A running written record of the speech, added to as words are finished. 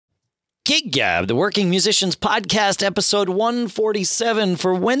Gig Gab, the Working Musicians Podcast, episode 147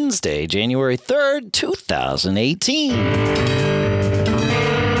 for Wednesday, January 3rd, 2018.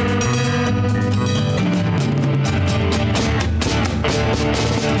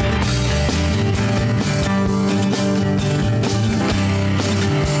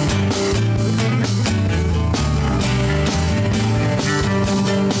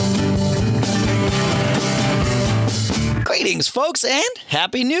 Greetings, folks, and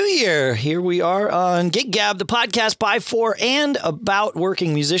Happy New Year. Here we are on Gig Gab, the podcast by, for, and about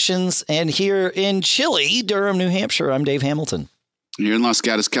working musicians. And here in chilly Durham, New Hampshire, I'm Dave Hamilton. Here in Los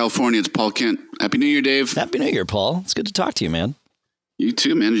Gatos, California, it's Paul Kent. Happy New Year, Dave. Happy New Year, Paul. It's good to talk to you, man. You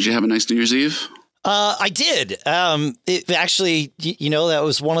too, man. Did you have a nice New Year's Eve? I did. It actually, that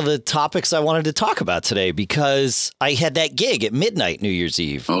was one of the topics I wanted to talk about today because I had that gig at midnight New Year's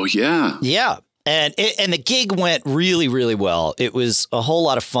Eve. Oh, yeah. Yeah. And the gig went really, really well. It was a whole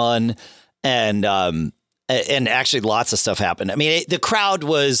lot of fun, and actually lots of stuff happened. I mean, the crowd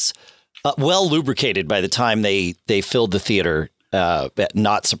was well lubricated by the time they filled the theater.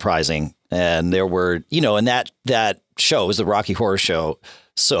 Not surprising, and there were and that show was the Rocky Horror Show,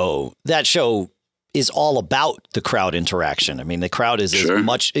 so that show is all about the crowd interaction. I mean, the crowd is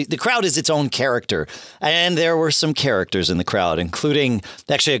the crowd is its own character. And there were some characters in the crowd, including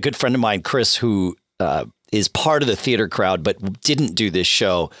actually a good friend of mine, Chris, who is part of the theater crowd, but didn't do this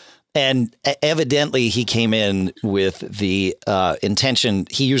show. And evidently he came in with the intention.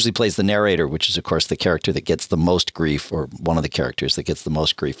 He usually plays the narrator, which is, of course, the character that gets the most grief, or one of the characters that gets the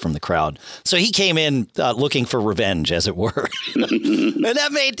most grief from the crowd. So he came in looking for revenge, as it were. And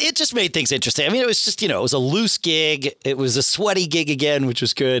it just made things interesting. I mean, it was just, it was a loose gig. It was a sweaty gig again, which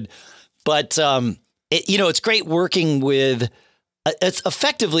was good. But, it's great working with it's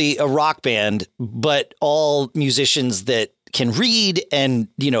effectively a rock band, but all musicians that can read and,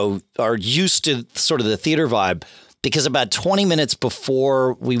 are used to sort of the theater vibe, because about 20 minutes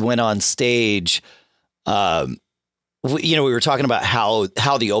before we went on stage, we were talking about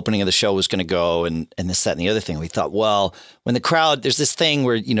how the opening of the show was going to go and this, that, and the other thing. We thought, well, when the crowd, there's this thing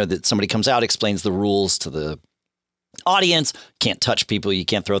where, that somebody comes out, explains the rules to the audience, can't touch people, you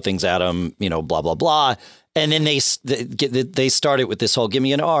can't throw things at them, blah, blah, blah. And then they start it with this whole give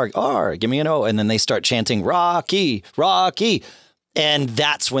me an R, give me an O. And then they start chanting Rocky, Rocky. And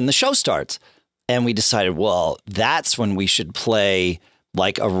that's when the show starts. And we decided, well, that's when we should play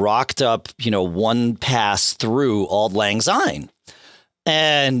like a rocked up, one pass through Auld Lang Syne.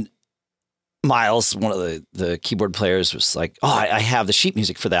 And Miles, one of the keyboard players, was like, oh, I have the sheet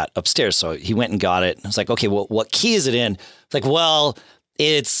music for that upstairs. So he went and got it. I was like, okay, well, what key is it in? It's like, well,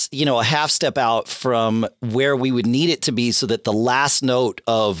 it's, a half step out from where we would need it to be so that the last note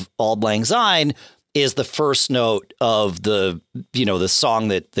of Auld Lang Syne is the first note of the song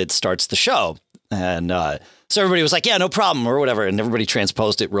that starts the show. And so everybody was like, yeah, no problem or whatever. And everybody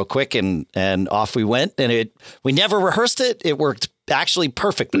transposed it real quick and off we went. And we never rehearsed it. It worked actually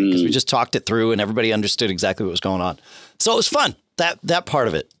perfectly because we just talked it through and everybody understood exactly what was going on. So it was fun. That part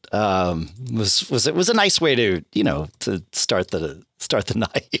of it was a nice way to start the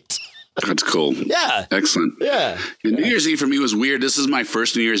night. That's cool. Yeah. Excellent. Yeah. New Year's Eve for me was weird. This is my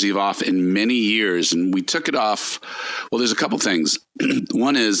first New Year's Eve off in many years. And we took it off. Well, there's a couple things.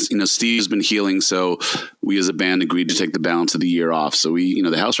 One is, Steve's been healing. So we as a band agreed to take the balance of the year off. So we,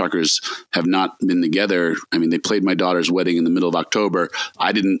 the Houserockers have not been together. I mean, they played my daughter's wedding in the middle of October.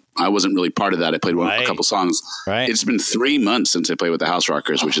 I wasn't really part of that. I played a couple songs. Right. It's been 3 months since I played with the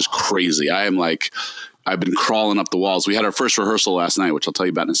Houserockers, which is crazy. I've been crawling up the walls. We had our first rehearsal last night, which I'll tell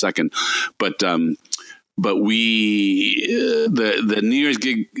you about in a second. But we, the New Year's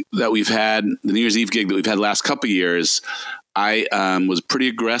gig that we've had, the New Year's Eve gig that we've had the last couple of years, I was pretty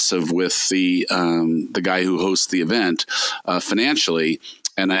aggressive with the guy who hosts the event financially.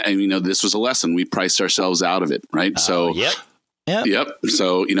 And this was a lesson. We priced ourselves out of it. Right. Yep.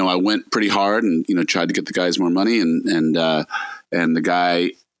 So, I went pretty hard and, tried to get the guys more money and the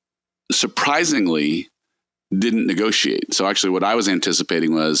guy surprisingly didn't negotiate. So actually what I was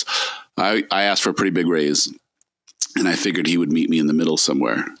anticipating was I asked for a pretty big raise and I figured he would meet me in the middle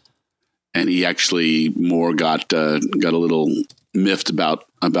somewhere. And he actually more got a little miffed about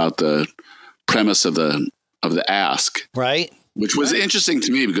the premise of the ask. Right. Which was interesting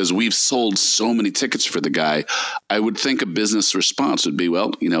to me because we've sold so many tickets for the guy. I would think a business response would be,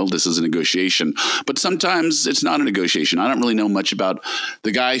 well, this is a negotiation. But sometimes it's not a negotiation. I don't really know much about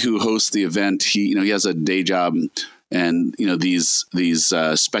the guy who hosts the event. He has a day job and, these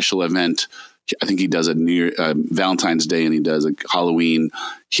special event I think he does a near Valentine's Day, and he does a Halloween.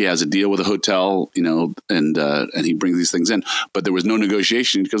 He has a deal with a hotel, and he brings these things in. But there was no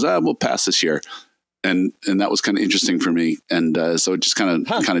negotiation. He goes, we'll pass this year. And that was kind of interesting for me. And so it just kind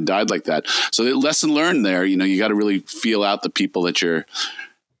of died like that. So the lesson learned there, you got to really feel out the people that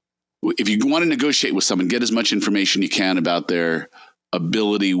if you want to negotiate with someone, get as much information you can about their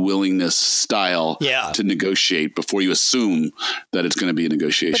ability, willingness, style to negotiate before you assume that it's going to be a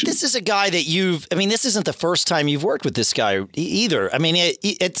negotiation. But this is a guy that this isn't the first time you've worked with this guy either. I mean,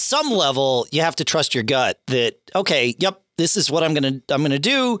 at some level, you have to trust your gut that, okay, yep, this is what I'm going to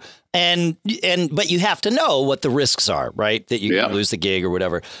do. But you have to know what the risks are, right? That you're going to lose the gig or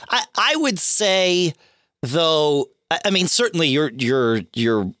whatever. I would say, though, I mean, certainly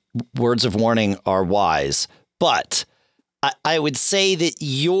your words of warning are wise, but I would say that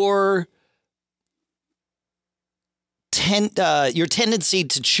your tendency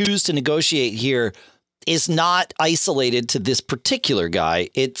to choose to negotiate here is not isolated to this particular guy.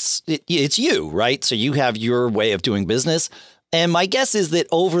 It's you, right? So you have your way of doing business. And my guess is that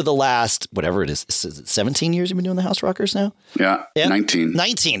over the last, whatever it is it 17 years you've been doing the Houserockers now? Yeah, 19.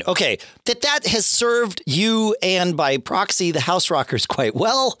 19. Okay. That has served you and by proxy the Houserockers quite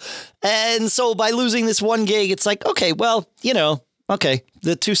well. And so by losing this one gig, it's like, okay, well, okay,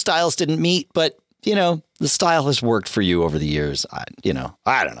 the two styles didn't meet, but, the style has worked for you over the years. I don't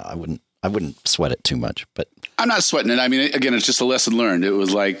know. I wouldn't sweat it too much, but I'm not sweating it. I mean, again, it's just a lesson learned. It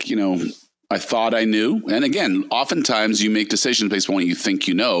was like, I thought I knew. And again, oftentimes you make decisions based on what you think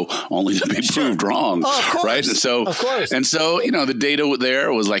you know, only to be proved wrong. Oh, of course. Right. And so, the data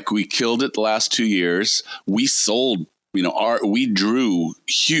there was like, we killed it the last 2 years. We sold, we drew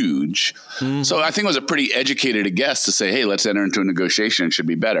huge. Mm-hmm. So I think it was a pretty educated guess to say, hey, let's enter into a negotiation. It should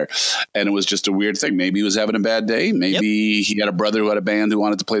be better. And it was just a weird thing. Maybe he was having a bad day. Maybe he had a brother who had a band who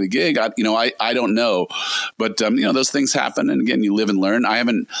wanted to play the gig. I don't know. But, those things happen. And again, you live and learn.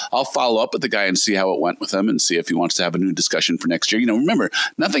 I'll follow up with the guy and see how it went with him and see if he wants to have a new discussion for next year. Remember,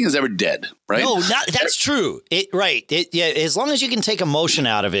 nothing is ever dead, right? No, that's true. Right. As long as you can take emotion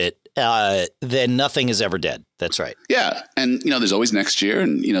out of it, then nothing is ever dead. That's right. Yeah. And, there's always next year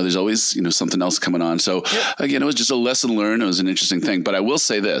and, there's always, something else coming on. So again, it was just a lesson learned. It was an interesting thing, but I will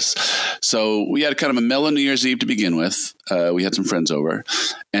say this. So we had kind of a mellow New Year's Eve to begin with. We had some friends over,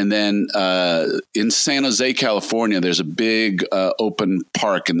 and then, in San Jose, California, there's a big, open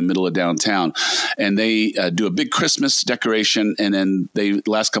park in the middle of downtown, and they, do a big Christmas decoration. And then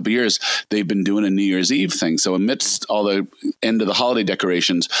last couple of years, they've been doing a New Year's Eve thing. So amidst all the end of the holiday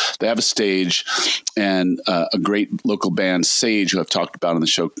decorations, they have a stage and, a great local band, Sage, who I've talked about on the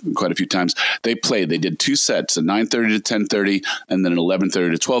show quite a few times. They did 2 sets, a 9:30 to 10:30, and then an 11:30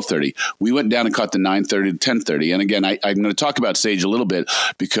 to 12:30. We went down and caught the 9:30 to 10:30. And again, I'm going to talk about Sage a little bit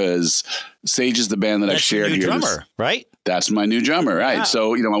because Sage is the band that I've shared here. Drummer, right? That's my new drummer, right? Wow.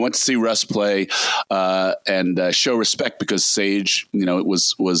 So, I went to see Russ play and show respect because Sage,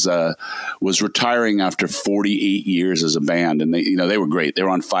 was retiring after 48 years as a band, and they were great. They were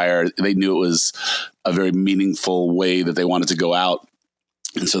on fire. They knew it was a very meaningful way that they wanted to go out.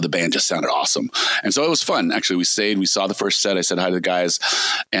 And so the band just sounded awesome. And so it was fun. Actually, we stayed. We saw the first set. I said hi to the guys.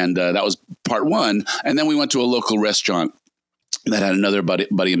 And that was part one. And then we went to a local restaurant that had another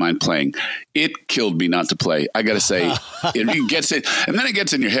buddy of mine playing. It killed me not to play. I got to say, it gets it. And then it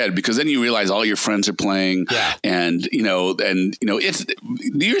gets in your head because then you realize all your friends are playing. Yeah. And, it's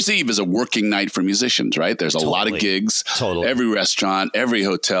New Year's Eve is a working night for musicians, right? There's a lot of gigs, every restaurant, every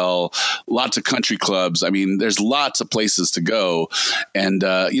hotel, lots of country clubs. I mean, there's lots of places to go. And,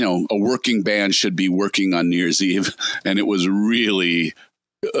 a working band should be working on New Year's Eve. And it was really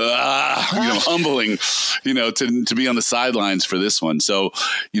humbling, to be on the sidelines for this one. So,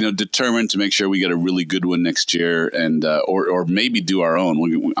 determined to make sure we get a really good one next year and, or maybe do our own.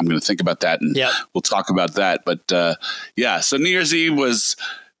 I'm going to think about that and we'll talk about that. But, so New Year's Eve was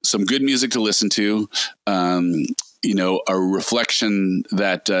some good music to listen to. A reflection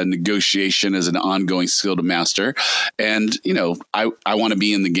that negotiation is an ongoing skill to master. And, I want to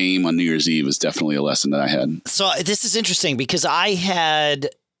be in the game on New Year's Eve is definitely a lesson that I had. So this is interesting because I had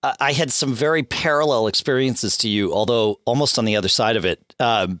some very parallel experiences to you, although almost on the other side of it.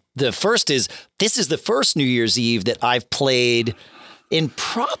 The first is this is the first New Year's Eve that I've played in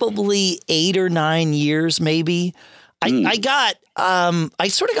probably 8 or 9 years, maybe. I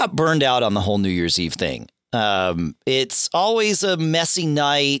sort of got burned out on the whole New Year's Eve thing. It's always a messy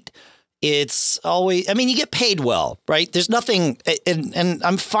night. It's always, you get paid well, right? There's nothing, and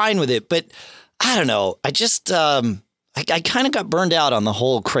I'm fine with it, but I don't know. I just, I kind of got burned out on the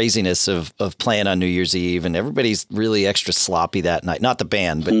whole craziness of playing on New Year's Eve, and everybody's really extra sloppy that night. Not the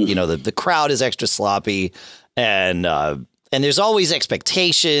band, but the crowd is extra sloppy, and there's always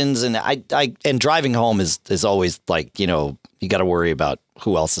expectations, and and driving home is always like, you got to worry about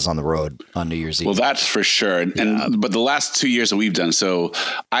who else is on the road on New Year's Eve. Well, that's for sure. But the last 2 years that we've done, so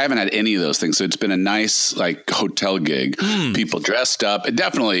I haven't had any of those things. So it's been a nice like hotel gig. People dressed up.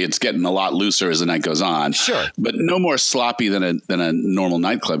 It's getting a lot looser as the night goes on. Sure. But no more sloppy than a normal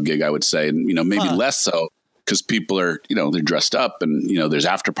nightclub gig, I would say. And, maybe less so because people are, they're dressed up and, there's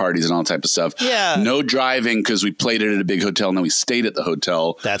after parties and all type of stuff. Yeah. No driving because we played it at a big hotel and then we stayed at the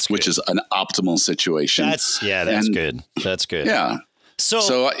hotel. That's good. Which is an optimal situation. That's good. That's good. Yeah.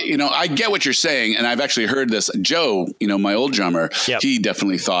 So, I get what you're saying. And I've actually heard this. Joe, my old drummer, He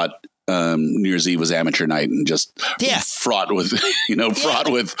definitely thought New Year's Eve was amateur night and just fraught with,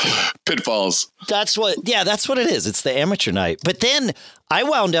 with pitfalls. That's what it is. It's the amateur night. But then I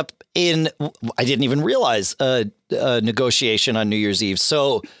wound up I didn't even realize a negotiation on New Year's Eve.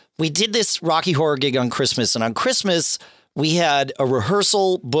 So we did this Rocky Horror gig on Christmas, and on Christmas we had a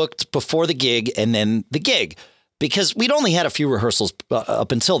rehearsal booked before the gig and then the gig, because we'd only had a few rehearsals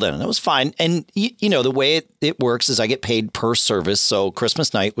up until then, and that was fine. And, the way it works is I get paid per service. So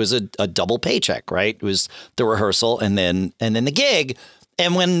Christmas night was a double paycheck, right? It was the rehearsal and then the gig.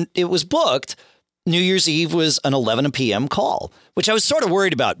 And when it was booked, New Year's Eve was an 11 p.m. call, which I was sort of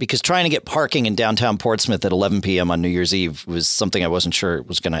worried about because trying to get parking in downtown Portsmouth at 11 p.m. on New Year's Eve was something I wasn't sure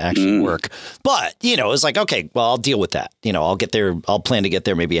was going to actually work. But, it was like, okay, well, I'll deal with that. I'll get there. I'll plan to get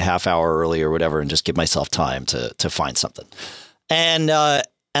there maybe a half hour early or whatever and just give myself time to find something. And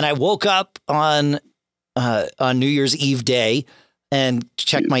I woke up on New Year's Eve day and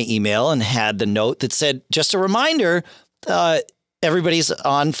checked my email and had the note that said, just a reminder, everybody's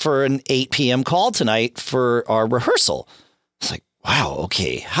on for an 8 p.m. call tonight for our rehearsal. It's like, wow,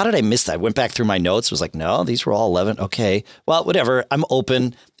 okay. How did I miss that? I went back through my notes. Was like, no, these were all 11. Okay, well, whatever. I'm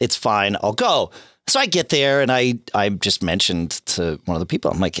open. It's fine. I'll go. So I get there and I just mentioned to one of the people,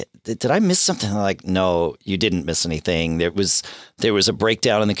 I'm like, did I miss something? They're like, no, you didn't miss anything. There was a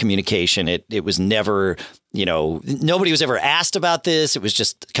breakdown in the communication. It was never, nobody was ever asked about this. It was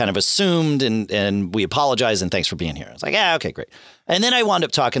just kind of assumed, and we apologize and thanks for being here. I was like, yeah, okay, great. And then I wound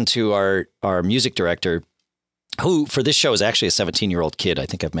up talking to our music director, who for this show is actually a 17-year-old kid. I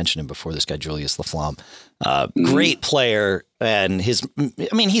think I've mentioned him before. This guy, Julius Laflamme, great player. And he's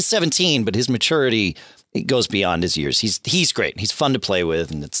 17, but his maturity, it goes beyond his years. He's great. He's fun to play with,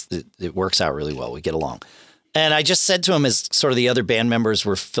 and it works out really well. We get along. And I just said to him, as sort of the other band members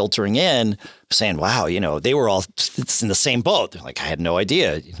were filtering in, saying, wow, they were all in the same boat. They're like, I had no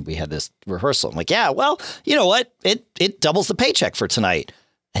idea we had this rehearsal. I'm like, yeah, well, you know what? It doubles the paycheck for tonight.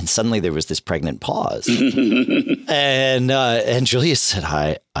 And suddenly there was this pregnant pause. and Julius said,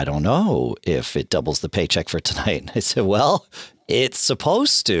 I don't know if it doubles the paycheck for tonight. And I said, well, it's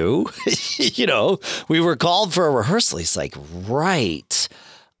supposed to. We were called for a rehearsal. He's like, right.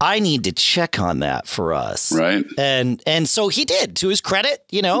 I need to check on that for us. Right. And so he did. To his credit,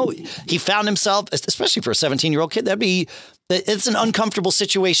 he found himself, especially for a 17-year-old kid, it's an uncomfortable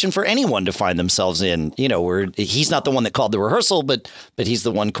situation for anyone to find themselves in, where he's not the one that called the rehearsal, but he's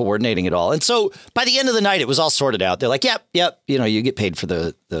the one coordinating it all. And so by the end of the night, it was all sorted out. They're like, yep. You get paid for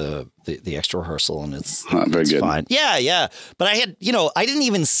the extra rehearsal, and it's fine. Yeah. But I had, I didn't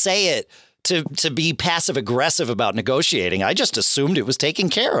even say it to be passive aggressive about negotiating. I just assumed it was taken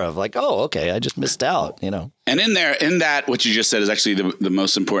care of. Like, oh, okay, I just missed out, And in that, what you just said is actually the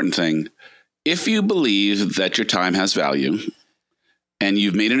most important thing. If you believe that your time has value and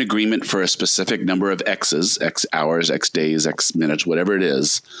you've made an agreement for a specific number of X's, X hours, X days, X minutes, whatever it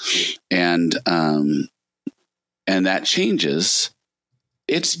is, and that changes,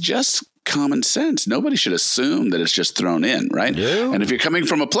 it's just common sense. Nobody should assume that it's just thrown in, right? No. And if you're coming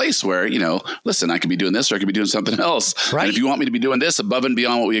from a place where, listen, I could be doing this or I could be doing something else. Right. And if you want me to be doing this above and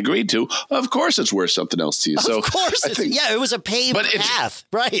beyond what we agreed to, of course it's worth something else to you. Of course. It was a paved path.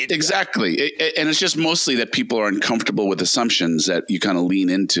 Right. Exactly. And it's just mostly that people are uncomfortable with assumptions that you kind of lean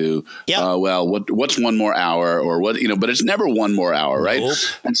into. Yep. What's one more hour or what, but it's never one more hour. Right. Nope.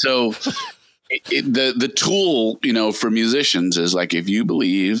 And so the tool, for musicians is like, if you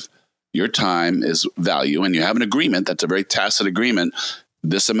believe your time is value and you have an agreement, that's a very tacit agreement,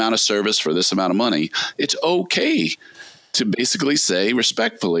 this amount of service for this amount of money, it's okay to basically say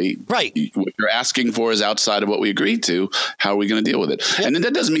respectfully, right, what you're asking for is outside of what we agreed to. How are we going to deal with it? Yep. And then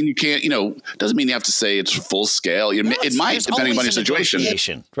that doesn't mean you can't, doesn't mean you have to say it's full scale. It might, depending on your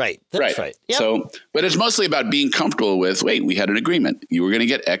situation. Right. That's right. Yep. So, but it's mostly about being comfortable with, wait, we had an agreement. You were going to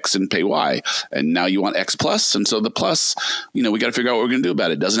get X and pay Y. And now you want X plus. And so the plus, we got to figure out what we're going to do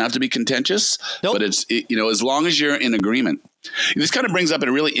about it. It doesn't have to be contentious, but it's, as long as you're in agreement. This kind of brings up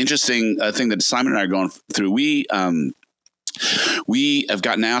a really interesting thing that Simon and I are going through. We have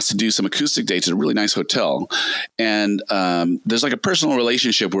gotten asked to do some acoustic dates at a really nice hotel. And there's like a personal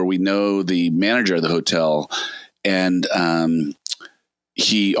relationship where we know the manager of the hotel. And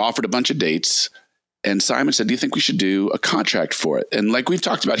he offered a bunch of dates. And Simon said, do you think we should do a contract for it? And like we've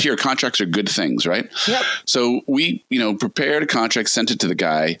talked about here, contracts are good things, right? Yep. So we, prepared a contract, sent it to the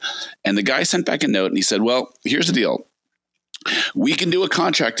guy. And the guy sent back a note and he said, well, here's the deal. We can do a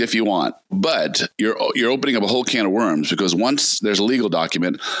contract if you want, but you're opening up a whole can of worms, because once there's a legal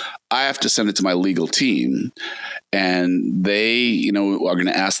document, I have to send it to my legal team, and they, are going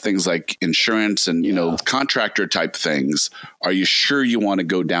to ask things like insurance and, contractor type things. Are you sure you want to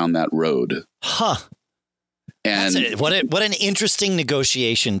go down that road? Huh. And what an interesting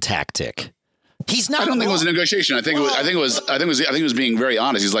negotiation tactic. He's not. I don't think it was a negotiation. I think it was being very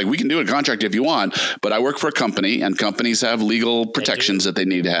honest. He's like, we can do a contract if you want, but I work for a company, and companies have legal protections that they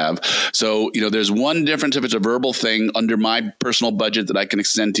need to have. So, there's one difference if it's a verbal thing under my personal budget that I can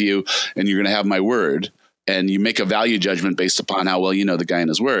extend to you, and you're going to have my word. And you make a value judgment based upon how well you know the guy and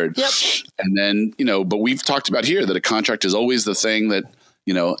his word. Yep. And then, but we've talked about here that a contract is always the thing that,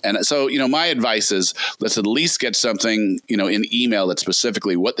 and so, my advice is let's at least get something, in email that's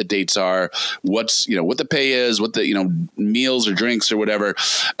specifically what the dates are, what's, what the pay is, what the, meals or drinks or whatever,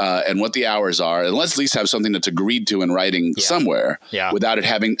 and what the hours are. And let's at least have something that's agreed to in writing somewhere without it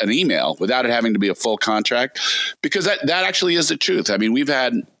having an email, without it having to be a full contract, because that actually is the truth. I mean, we've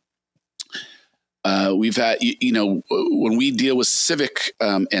had, when we deal with civic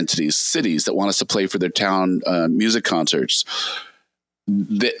entities, cities that want us to play for their town music concerts,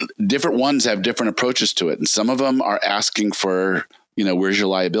 the different ones have different approaches to it. And some of them are asking for, where's your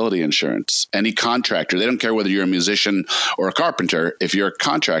liability insurance? Any contractor, they don't care whether you're a musician or a carpenter. If you're a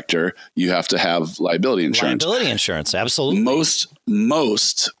contractor, you have to have liability insurance. Liability insurance, absolutely.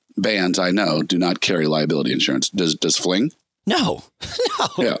 Most bands I know do not carry liability insurance. Does Fling? No.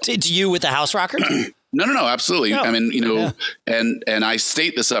 Yeah. Did you with the Houserockers? No, absolutely. No. I mean, and I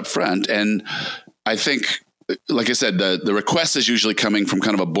state this up front, and I think, like I said, the request is usually coming from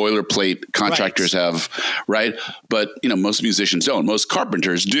kind of a boilerplate contractors have, right? But, most musicians don't. Most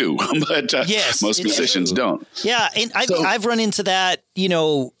carpenters do, but most musicians don't. Yeah, and I've run into that,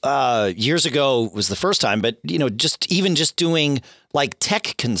 years ago was the first time, but, just doing like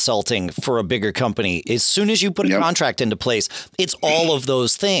tech consulting for a bigger company. As soon as you put a contract into place, it's all of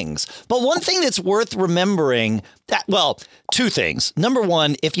those things. But one thing that's worth remembering, two things. Number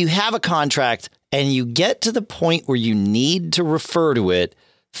one, if you have a contract and you get to the point where you need to refer to it,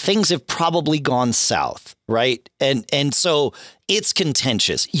 things have probably gone south, right? And so it's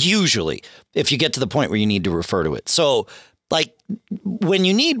contentious, usually, if you get to the point where you need to refer to it. So, like, when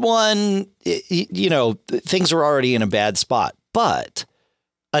you need one, things are already in a bad spot. But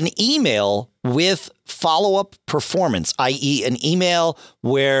an email with follow-up performance, i.e. an email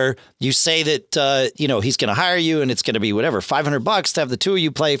where you say that, he's going to hire you and it's going to be whatever, $500 to have the two of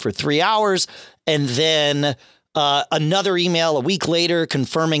you play for 3 hours. And then another email a week later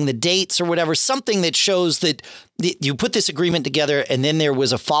confirming the dates or whatever, something that shows that you put this agreement together and then there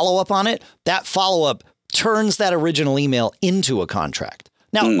was a follow-up on it. That follow-up turns that original email into a contract.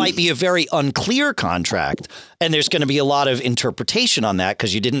 Now, it might be a very unclear contract, and there's going to be a lot of interpretation on that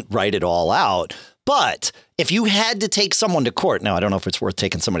because you didn't write it all out. But if you had to take someone to court, now I don't know if it's worth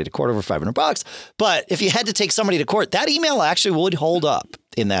taking somebody to court over $500, but if you had to take somebody to court, that email actually would hold up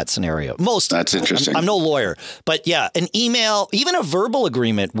in that scenario. That's interesting. I'm no lawyer, but yeah, an email, even a verbal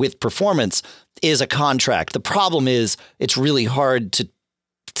agreement with performance is a contract. The problem is it's really hard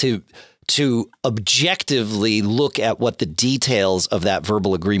to objectively look at what the details of that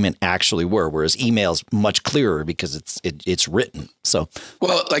verbal agreement actually were, whereas email's much clearer because it's written. So,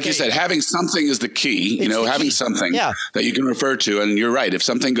 well, like you said, having something is the key, having something that you can refer to. And you're right. If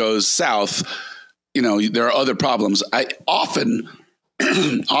something goes south, there are other problems. I often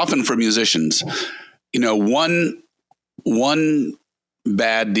for musicians, one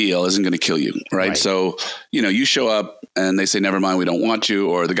bad deal isn't going to kill you. Right. So, you show up and they say, never mind, we don't want you.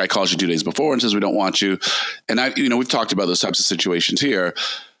 Or the guy calls you 2 days before and says, we don't want you. And we've talked about those types of situations here.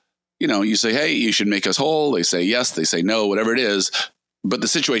 You say, hey, you should make us whole. They say, yes. They say, no, whatever it is. but the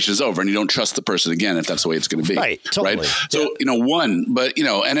situation is over and you don't trust the person again if that's the way it's going to be. Right. Totally. Right. So,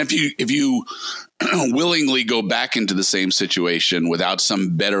 and if you willingly go back into the same situation without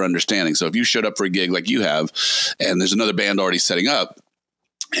some better understanding. So if you showed up for a gig like you have, and there's another band already setting up,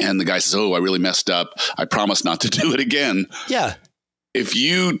 and the guy says, "Oh, I really messed up. I promise not to do it again." Yeah. If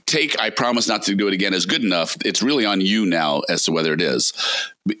you take "I promise not to do it again" as good enough, it's really on you now as to whether it is.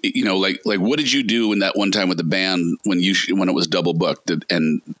 Like what did you do in that one time with the band when it was double booked?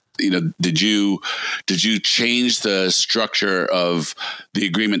 Did you change the structure of the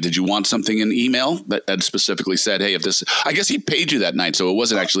agreement? Did you want something in email that specifically said, "Hey, if this," I guess he paid you that night, so it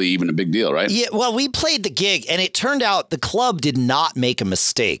wasn't actually even a big deal, right? Yeah. Well, we played the gig, and it turned out the club did not make a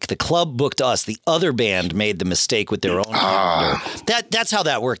mistake. The club booked us. The other band made the mistake with their own calendar. That's how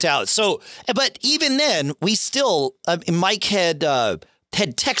that worked out. So, but even then, we still Mike had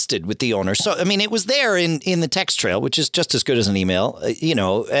texted with the owner. So, I mean, it was there in the text trail, which is just as good as an email,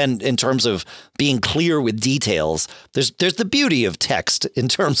 and in terms of being clear with details, there's the beauty of text in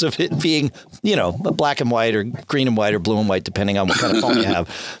terms of it being, black and white or green and white or blue and white, depending on what kind of phone you have.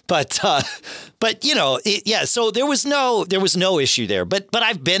 But so there was no issue there. But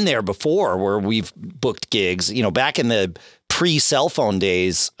I've been there before where we've booked gigs, back in the pre-cell phone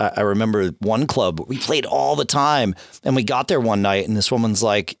days. I remember one club we played all the time, and we got there one night and this woman's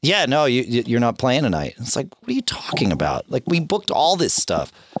like, "Yeah, no, you're not playing tonight." It's like, what are you talking about? Like, we booked all this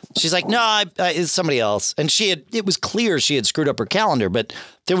stuff. She's like, "No, it's somebody else." And it was clear she had screwed up her calendar, but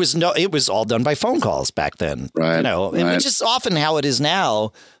it was all done by phone calls back then, right? Which is often how it is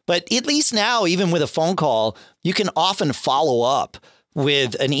now. But at least now, even with a phone call, you can often follow up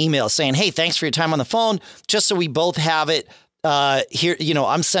with an email saying, "Hey, thanks for your time on the phone. Just so we both have it. Here,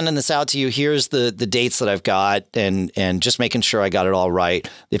 I'm sending this out to you. Here's the dates that I've got, and just making sure I got it all right.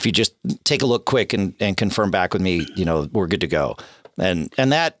 If you just take a look quick and confirm back with me, we're good to go." And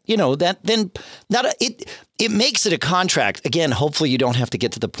that, it makes it a contract. Again, hopefully you don't have to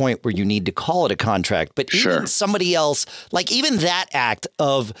get to the point where you need to call it a contract. But even somebody else, like even that act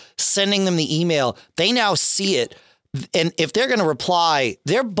of sending them the email, they now see it. And if they're going to reply,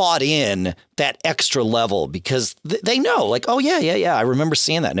 they're bought in that extra level because they know, like, "Oh, yeah, I remember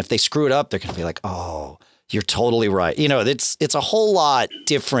seeing that." And if they screw it up, they're going to be like, "Oh, you're totally right." It's a whole lot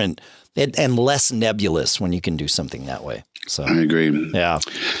different and less nebulous when you can do something that way. So I agree. Yeah.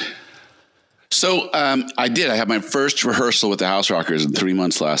 So I had my first rehearsal with the Houserockers in 3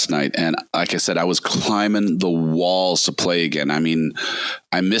 months last night. And like I said, I was climbing the walls to play again. I mean,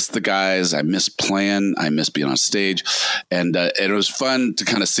 I missed the guys. I missed playing. I missed being on stage. And it was fun to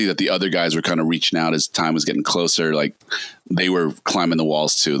kind of see that the other guys were kind of reaching out as time was getting closer. Like they were climbing the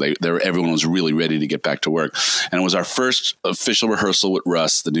walls too. Everyone was really ready to get back to work. And it was our first official rehearsal with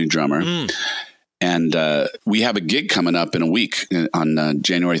Russ, the new drummer. And we have a gig coming up in a week on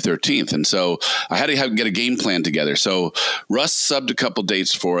January 13th. And so I had to get a game plan together. So Russ subbed a couple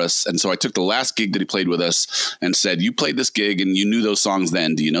dates for us. And so I took the last gig that he played with us and said, "You played this gig and you knew those songs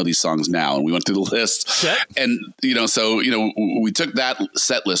then. Do you know these songs now?" And we went through the list. Okay. And, we took that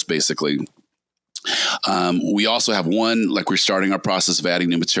set list basically. We also have we're starting our process of adding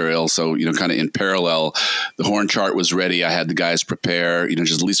new material. So, kind of in parallel, the horn chart was ready. I had the guys prepare,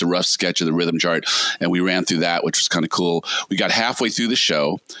 just at least a rough sketch of the rhythm chart. And we ran through that, which was kind of cool. We got halfway through the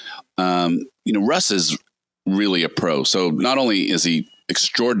show. Russ is really a pro. So not only is he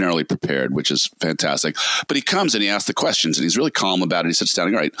extraordinarily prepared, which is fantastic, but he comes and he asks the questions and he's really calm about it. He sits down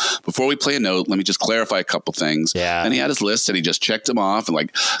and, "All right, before we play a note, let me just clarify a couple things." Yeah. And he had his list and he just checked them off and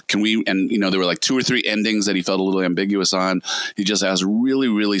there were like 2 or 3 endings that he felt a little ambiguous on. He just asked really,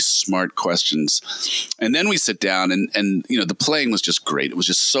 really smart questions. And then we sit down and the playing was just great. It was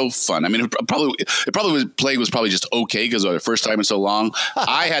just so fun. I mean, playing was probably just okay because it was the first time in so long.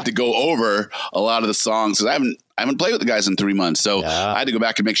 I had to go over a lot of the songs because I haven't played with the guys in 3 months. So I had to go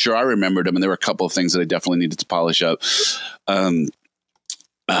back and make sure I remembered them. And there were a couple of things that I definitely needed to polish up.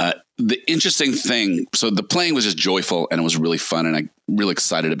 The interesting thing, so the playing was just joyful and it was really fun. And I'm really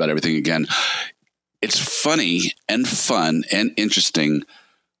excited about everything again. It's funny and fun and interesting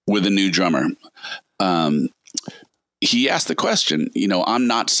with a new drummer. He asked the question, "I'm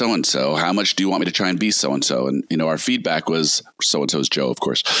not so-and-so. How much do you want me to try and be so-and-so?" And, our feedback was, so-and-so is Joe, of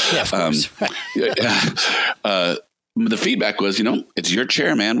course. Yeah, of course. The feedback was, "It's your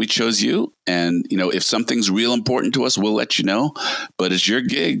chair, man. We chose you. And, if something's real important to us, we'll let you know. But it's your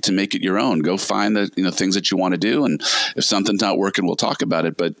gig to make it your own. Go find the, things that you want to do. And if something's not working, we'll talk about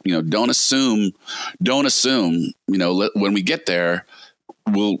it. But, don't assume, when we get there,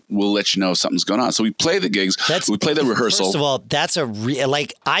 we'll let you know if something's going on. So we play the gigs. We play the rehearsal. First of all, that's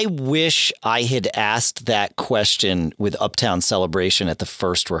I wish I had asked that question with Uptown Celebration at the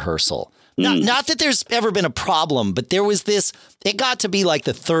first rehearsal. Not that there's ever been a problem, but there was this. It got to be like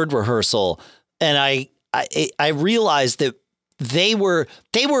the third rehearsal, and I realized that they were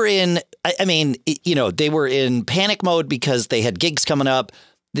in. I mean, they were in panic mode because they had gigs coming up.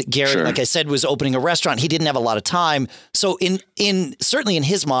 Garrett, like I said, was opening a restaurant. He didn't have a lot of time. So certainly in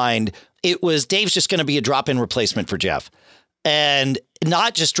his mind, it was Dave's just going to be a drop-in replacement for Jeff. And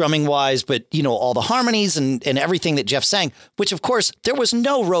not just drumming wise, but, all the harmonies and everything that Jeff sang, which, of course, there was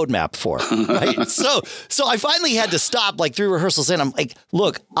no roadmap for. Right? So I finally had to stop like 3 rehearsals in. I'm like,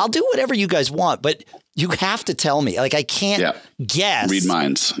 look, I'll do whatever you guys want, but you have to tell me. Like, I can't guess. Read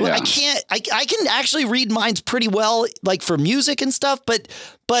minds. Well, I can't. I can actually read minds pretty well, like for music and stuff. But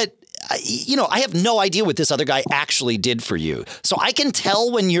I have no idea what this other guy actually did for you. So I can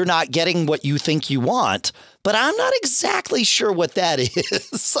tell when you're not getting what you think you want, but I'm not exactly sure what that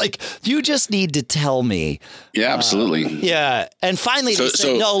is. Like, you just need to tell me. Yeah, absolutely. Yeah. And finally, they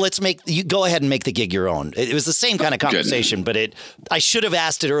said, no, you go ahead and make the gig your own. It was the same kind of conversation, but I should have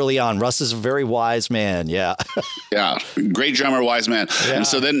asked it early on. Russ is a very wise man. Yeah. Yeah. Great drummer, wise man. Yeah. And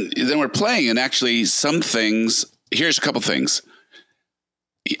so then we're playing, and actually some things, here's a couple things.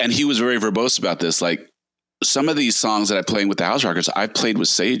 And he was very verbose about this. Like, some of these songs that I'm playing with the Houserockers, I've played with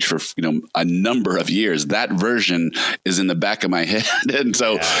Sage for, a number of years. That version is in the back of my head. And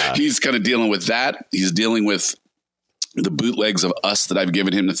so he's kind of dealing with that. He's dealing with the bootlegs of Us that I've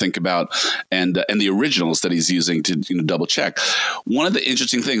given him to think about, and the originals that he's using to double check. One of the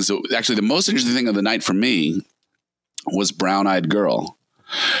interesting things, actually the most interesting thing of the night for me, was Brown Eyed Girl.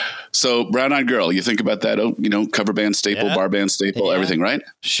 So Brown Eyed Girl, you think about that, cover band staple, bar band staple, everything, right?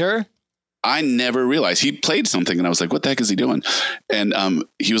 Sure. I never realized he played something, and I was like, what the heck is he doing? And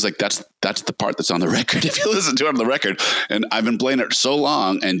he was like, that's the part that's on the record. If you listen to it on the record, and I've been playing it so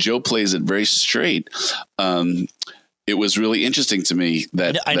long, and Joe plays it very straight. It was really interesting to me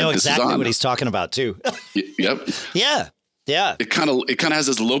that I know exactly what he's talking about too. Yep. Yeah. Yeah. It kind of has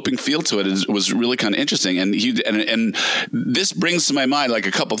this loping feel to it. It was really kind of interesting. And and this brings to my mind like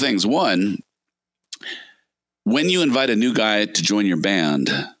a couple things. One, when you invite a new guy to join your band,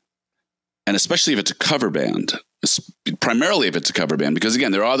 and especially if it's a cover band, primarily if it's a cover band, because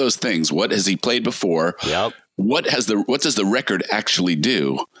again, there are those things. What has he played before? Yep. What does the record actually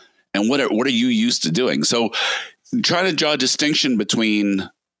do? And what are you used to doing? So trying to draw a distinction between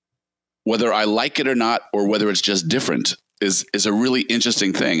whether I like it or not, or whether it's just different is a really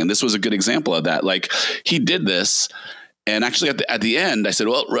interesting thing. And this was a good example of that. Like, he did this, and actually at the end, I said,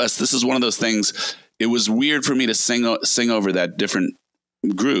 well, Russ, this is one of those things. It was weird for me to sing over that different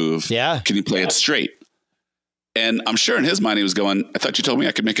groove. Yeah. Can you play it straight? And I'm sure in his mind, he was going, I thought you told me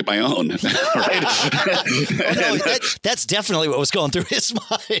I could make it my own. Right? That's definitely what was going through his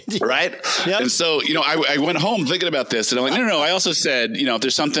mind. Right. Yep. And so, I went home thinking about this, and I'm like, no. I also said, if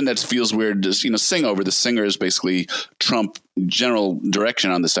there's something that feels weird, just, sing over. The singers basically trump general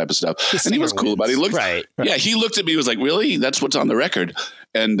direction on this type of stuff. And he was cool about it. He looked, right. Yeah. He looked at me, he was like, really? That's what's on the record.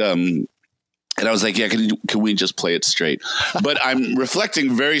 And I was like, yeah, can we just play it straight? But I'm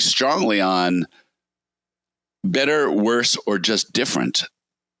reflecting very strongly on better, worse, or just different,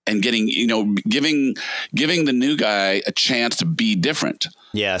 and getting, giving the new guy a chance to be different.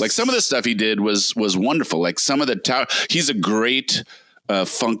 Yes. Like, some of the stuff he did was wonderful. Like, some of the he's a great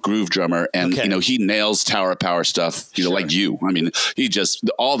funk groove drummer, and he nails Tower of Power stuff, like you. I mean, he just,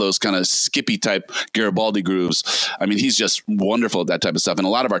 all those kind of skippy type Garibaldi grooves. I mean, he's just wonderful at that type of stuff. And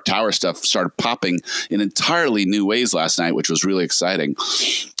a lot of our Tower stuff started popping in entirely new ways last night, which was really exciting.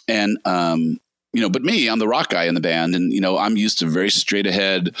 And but me, I'm the rock guy in the band, and I'm used to very straight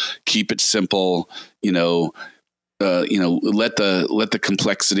ahead, keep it simple, let the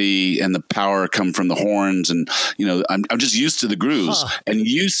complexity and the power come from the horns, and I'm just used to the grooves, and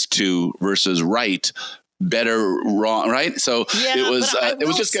used to versus right, better, wrong, right? So it was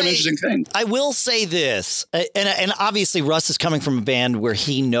just kind of an interesting thing. I will say this, and obviously Russ is coming from a band where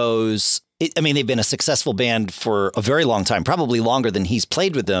he knows. They've been a successful band for a very long time, probably longer than he's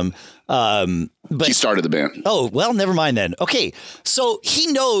played with them. But he started the band. Oh, well, never mind then. Okay. So he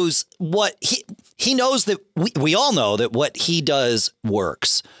knows what he knows that we all know that what he does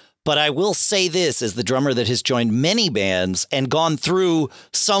works. But I will say this, as the drummer that has joined many bands and gone through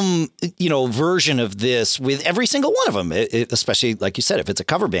some, version of this with every single one of them, especially like you said, if it's a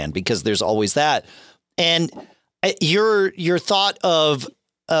cover band, because there's always that. And your thought of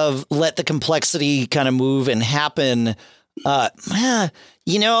let the complexity kind of move and happen, that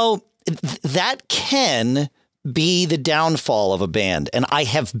can be the downfall of a band. And I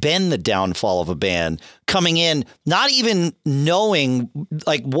have been the downfall of a band coming in, not even knowing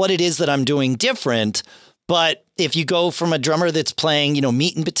like what it is that I'm doing different. But if you go from a drummer that's playing,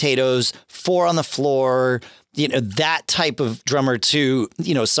 meat and potatoes, 4 on the floor, that type of drummer to,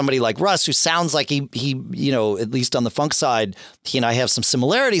 somebody like Russ, who sounds like he, at least on the funk side, he and I have some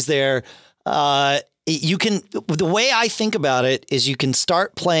similarities there. The way I think about it is you can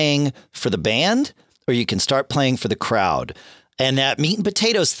start playing for the band or you can start playing for the crowd. And that meat and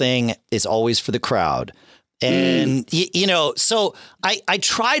potatoes thing is always for the crowd. And, so I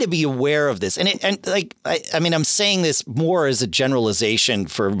try to be aware of this. I'm saying this more as a generalization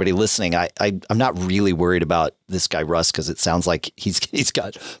for everybody listening. I'm not really worried about this guy, Russ, because it sounds like he's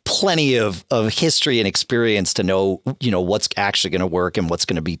got plenty of history and experience to know, what's actually going to work and what's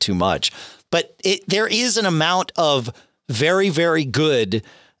going to be too much. But there is an amount of very, very good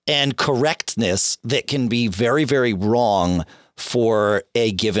and correctness that can be very, very wrong for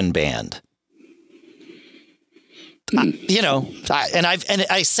a given band.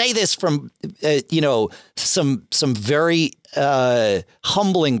 I say this from, some very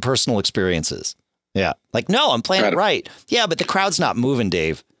humbling personal experiences. Yeah. Like, no, I'm playing it right. Yeah. But the crowd's not moving,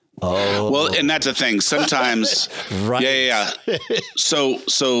 Dave. Oh, well, and that's the thing. Sometimes. Right. Yeah. So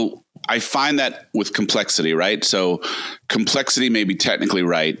I find that with complexity, right? So complexity may be technically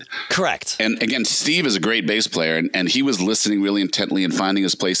right. Correct. And again, Steve is a great bass player and he was listening really intently and finding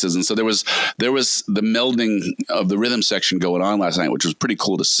his places. And so there was the melding of the rhythm section going on last night, which was pretty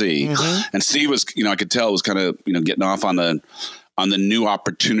cool to see. Mm-hmm. And Steve was, I could tell was kind of, getting off on the new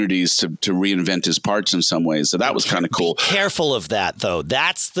opportunities to reinvent his parts in some ways. So that was kind of cool. Be careful of that, though.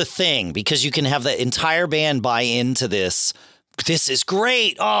 That's the thing, because you can have the entire band buy into this. This is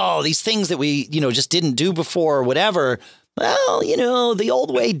great. Oh, these things that we, just didn't do before or whatever. Well, the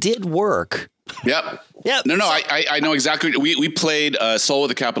old way did work. Yep. Yep. No, I know exactly. We played Soul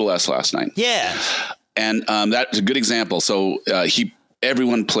with a capital S last night. Yeah. And that's a good example. So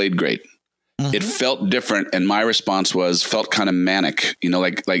everyone played great. Mm-hmm. It felt different. And my response felt kind of manic,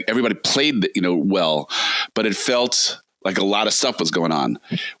 like everybody played, well, but it felt like a lot of stuff was going on.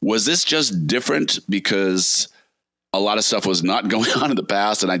 Was this just different because a lot of stuff was not going on in the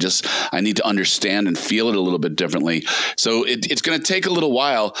past, and I need to understand and feel it a little bit differently. So it's going to take a little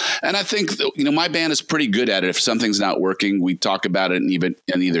while, and I think my band is pretty good at it. If something's not working, we talk about it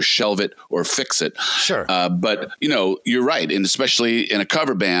and either shelve it or fix it. Sure. But you're right, and especially in a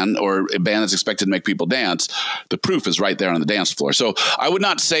cover band or a band that's expected to make people dance, the proof is right there on the dance floor. So I would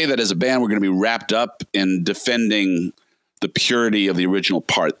not say that as a band we're going to be wrapped up in defending the purity of the original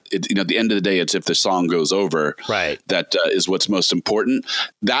part. At the end of the day, it's if the song goes over, right? That is what's most important.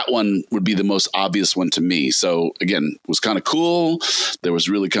 That one would be the most obvious one to me. So again, it was kind of cool. There was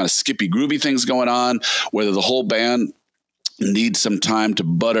really kind of skippy, groovy things going on. Whether the whole band needs some time to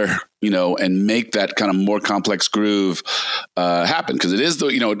butter, and make that kind of more complex groove happen. Because it is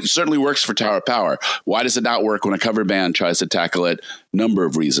it certainly works for Tower of Power. Why does it not work when a cover band tries to tackle it? Number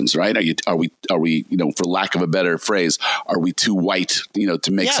of reasons, right? Are we for lack of a better phrase, are we too white,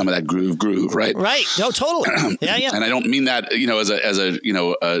 to make some of that groove, right? Right. No, totally. Yeah. And I don't mean that, as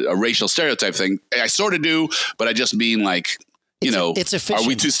a racial stereotype thing. I sort of do, but I just mean like, it's efficient. Are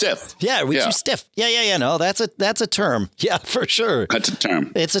we too stiff? Yeah, are we too stiff? Yeah. No, that's a term. Yeah, for sure. That's a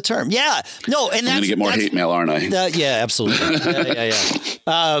term. It's a term. Yeah. No, and I'm going to get more hate mail, aren't I? Yeah, absolutely. Yeah.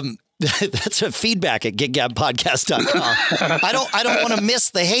 That's a feedback at giggabpodcast.com. I don't want to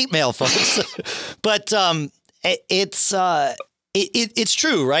miss the hate mail, folks. But it's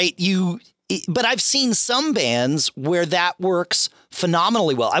true, right? But I've seen some bands where that works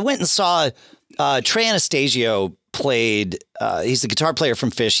phenomenally well. I went and saw Trey Anastasio played. He's the guitar player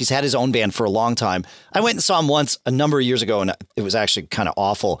from Phish. He's had his own band for a long time. I went and saw him once a number of years ago, and it was actually kind of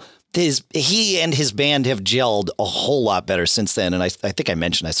awful. He and his band have gelled a whole lot better since then. And I think I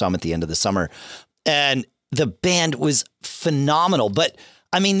mentioned I saw him at the end of the summer, and the band was phenomenal. But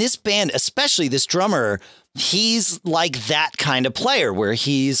I mean, this band, especially this drummer, he's like that kind of player where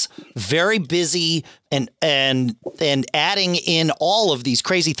he's very busy and adding in all of these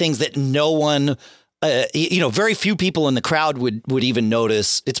crazy things that no one, very few people in the crowd would even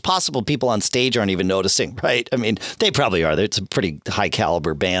notice. It's possible people on stage aren't even noticing, right? I mean, they probably are. It's a pretty high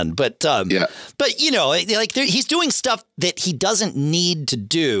caliber band, but he's doing stuff that he doesn't need to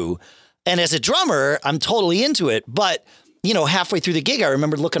do. And as a drummer, I'm totally into it. But halfway through the gig, I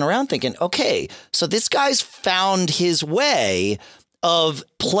remember looking around thinking, okay, so this guy's found his way of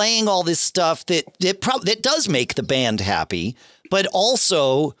playing all this stuff that does make the band happy, but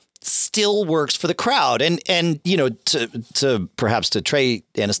also still works for the crowd. And you know, to perhaps to Trey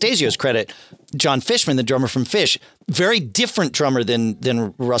Anastasio's credit, John Fishman, the drummer from Phish, very different drummer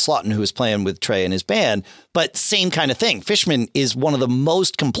than Russ Lawton, who was playing with Trey and his band, but same kind of thing. Fishman is one of the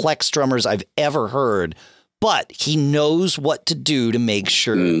most complex drummers I've ever heard, but he knows what to do to make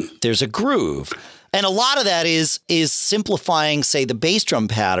sure there's a groove. And a lot of that is simplifying, say, the bass drum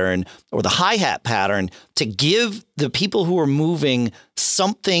pattern or the hi-hat pattern to give the people who are moving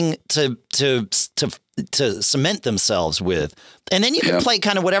something to cement themselves with. And then you can play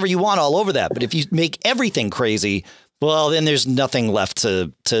kind of whatever you want all over that. But if you make everything crazy, well, then there's nothing left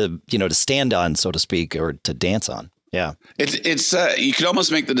to stand on, so to speak, or to dance on. Yeah. It's you could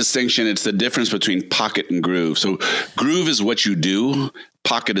almost make the distinction. It's the difference between pocket and groove. So groove is what you do.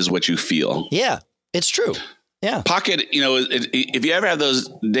 Pocket is what you feel. Yeah. It's true. Yeah. Pocket, if you ever have those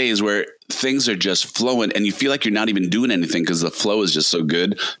days where things are just flowing and you feel like you're not even doing anything because the flow is just so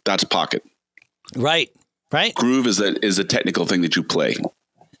good, that's pocket. Right. Groove is a technical thing that you play.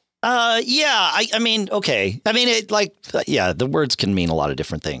 Yeah. I mean, okay. I mean, the words can mean a lot of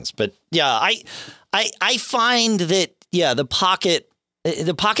different things, but yeah, I find that, the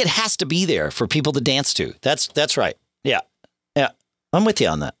pocket has to be there for people to dance to. That's right. Yeah. Yeah. I'm with you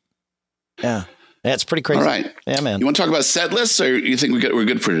on that. Yeah. Yeah, it's pretty crazy. All right. Yeah, man. You want to talk about set lists, or you think we're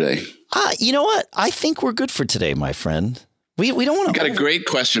good for today? You know what? I think we're good for today, my friend. We don't want to. Got a great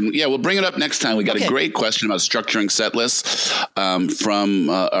question. Yeah, we'll bring it up next time. We got a great question about structuring set lists from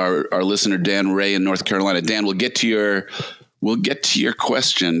our listener Dan Ray in North Carolina. Dan, we'll get to your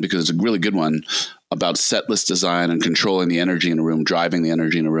question because it's a really good one about set list design and controlling the energy in a room, driving the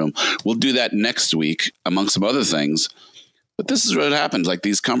energy in a room. We'll do that next week, among some other things. But this is what happens. Like,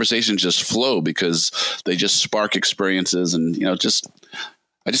 these conversations just flow because they just spark experiences. And, I just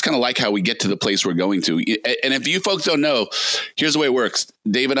kind of like how we get to the place we're going to. And if you folks don't know, here's the way it works.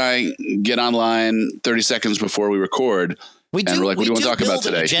 Dave and I get online 30 seconds before we record. We're like, what do you want to talk about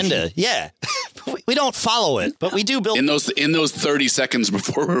today? Agenda. Yeah. We don't follow it, but we do build in those 30 seconds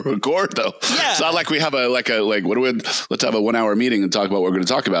before we record, though. Yeah. It's not like we have let's have a 1 hour meeting and talk about what we're going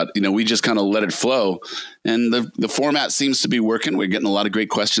to talk about. We just kind of let it flow. And the format seems to be working. We're getting a lot of great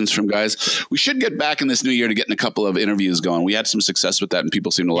questions from guys. We should get back in this new year to getting a couple of interviews going. We had some success with that, and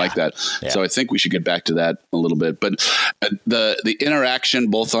people seem to like that. Yeah. So I think we should get back to that a little bit. But the interaction,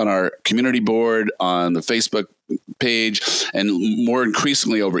 both on our community board, on the Facebook page, and more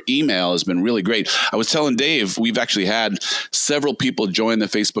increasingly over email, has been really great. I was telling Dave, we've actually had several people join the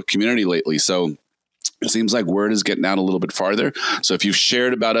Facebook community lately. So it seems like word is getting out a little bit farther. So if you've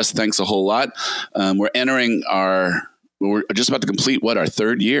shared about us, thanks a whole lot. We're just about to complete our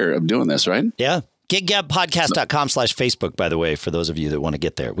third year of doing this, right? Yeah. giggabpodcast.com/Facebook, by the way, for those of you that want to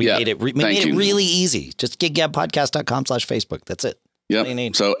get there. We made it really easy. Just giggabpodcast.com/Facebook. That's it.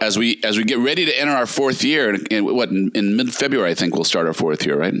 Yep. So as we get ready to enter our fourth year, in mid-February, I think we'll start our fourth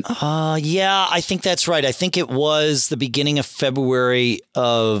year, right? Yeah, I think that's right. I think it was the beginning of February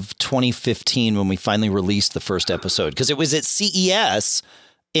of 2015 when we finally released the first episode, because it was at CES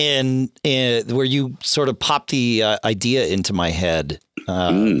in where you sort of popped the idea into my head,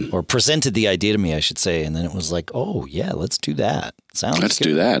 or presented the idea to me, I should say, and then it was like, oh yeah, let's do that. Let's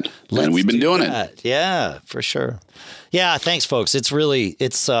do that. And we've been doing it. Yeah, for sure. Yeah, thanks, folks. It's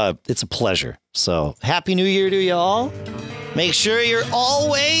a pleasure. So happy New Year to you all. Make sure you're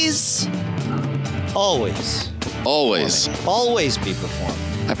always be performing.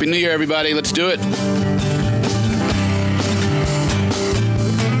 Happy New Year, everybody. Let's do it.